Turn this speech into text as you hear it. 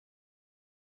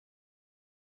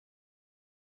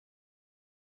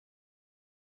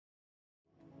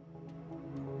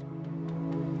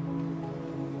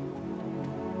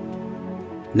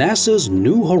NASA's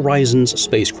New Horizons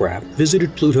spacecraft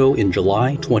visited Pluto in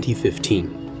July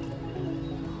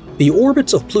 2015. The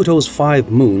orbits of Pluto's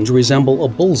 5 moons resemble a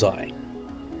bullseye,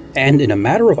 and in a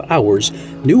matter of hours,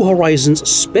 New Horizons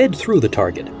sped through the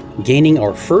target, gaining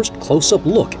our first close-up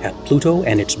look at Pluto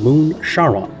and its moon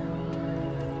Charon.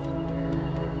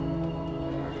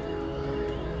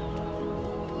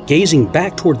 Gazing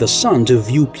back toward the Sun to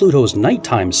view Pluto's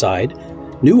nighttime side,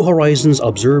 New Horizons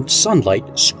observed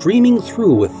sunlight streaming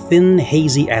through a thin,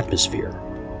 hazy atmosphere.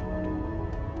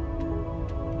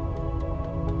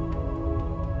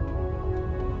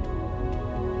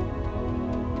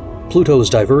 Pluto's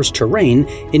diverse terrain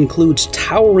includes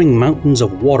towering mountains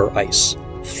of water ice,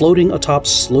 floating atop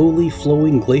slowly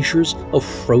flowing glaciers of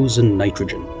frozen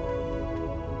nitrogen.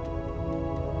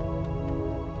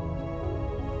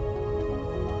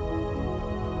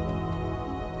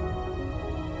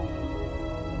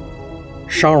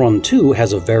 Charon too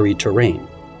has a varied terrain,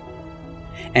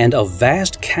 and a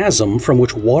vast chasm from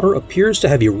which water appears to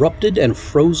have erupted and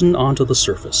frozen onto the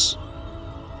surface.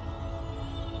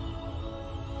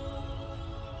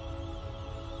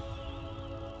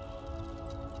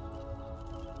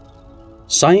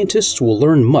 Scientists will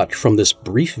learn much from this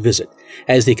brief visit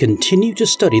as they continue to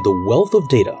study the wealth of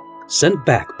data sent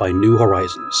back by New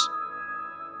Horizons.